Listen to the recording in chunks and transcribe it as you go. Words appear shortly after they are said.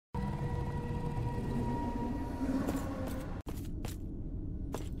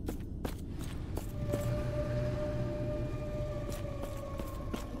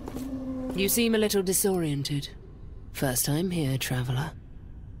You seem a little disoriented. First time here, traveler.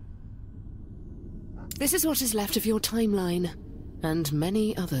 This is what is left of your timeline, and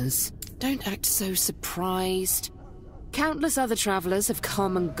many others. Don't act so surprised. Countless other travelers have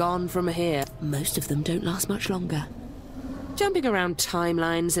come and gone from here. Most of them don't last much longer. Jumping around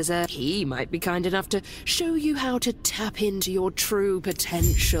timelines is he might be kind enough to show you how to tap into your true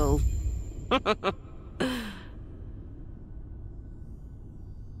potential.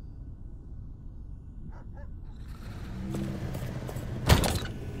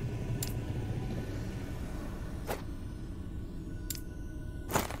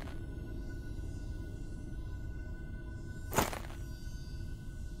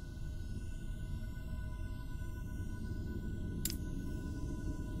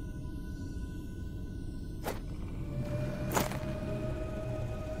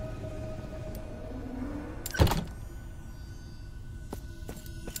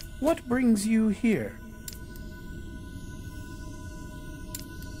 What brings you here?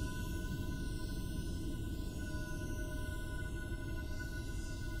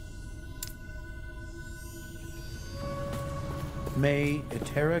 May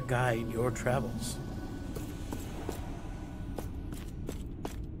Eterra guide your travels.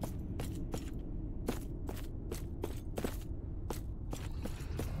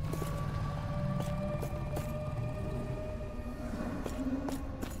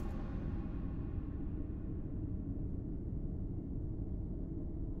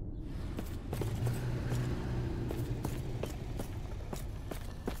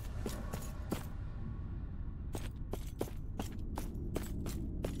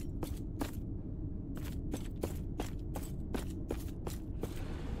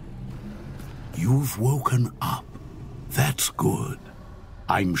 You've woken up. That's good.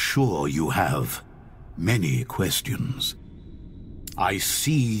 I'm sure you have many questions. I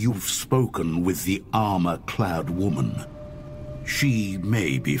see you've spoken with the armor-clad woman. She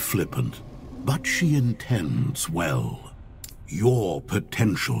may be flippant, but she intends well. Your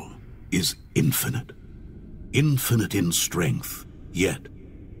potential is infinite. Infinite in strength, yet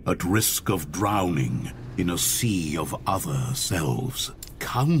at risk of drowning in a sea of other selves.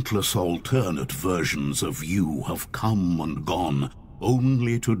 Countless alternate versions of you have come and gone,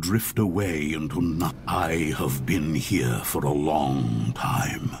 only to drift away into nothing. I have been here for a long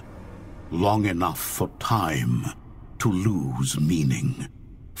time. Long enough for time to lose meaning.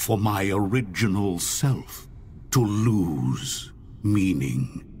 For my original self to lose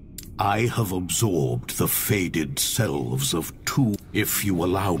meaning. I have absorbed the faded selves of two. If you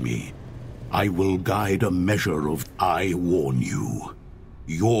allow me, I will guide a measure of... I warn you.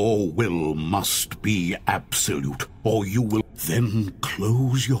 Your will must be absolute, or you will... Then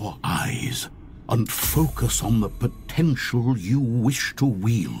close your eyes and focus on the potential you wish to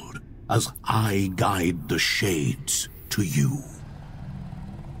wield as I guide the shades to you.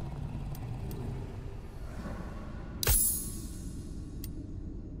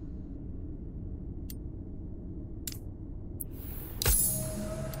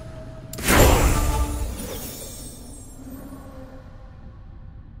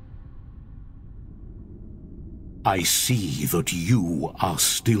 I see that you are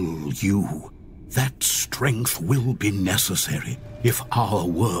still you. That strength will be necessary if our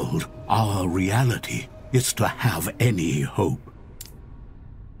world, our reality, is to have any hope.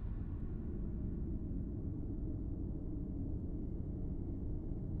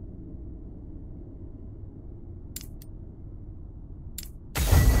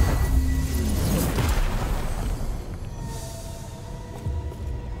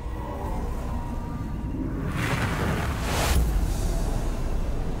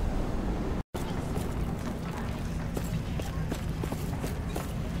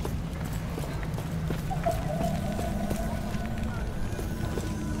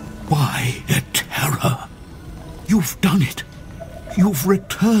 Why, Eterra? You've done it. You've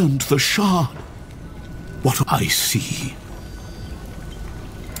returned the shard. What I see.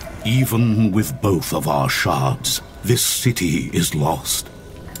 Even with both of our shards, this city is lost.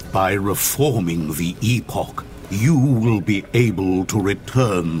 By reforming the Epoch, you will be able to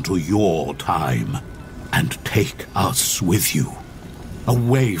return to your time and take us with you,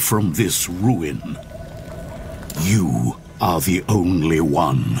 away from this ruin. You are the only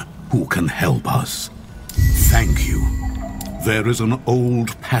one who can help us. Thank you. There is an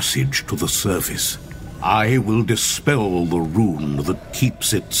old passage to the surface. I will dispel the rune that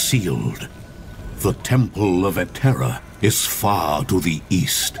keeps it sealed. The Temple of Eterra is far to the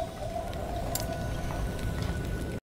east.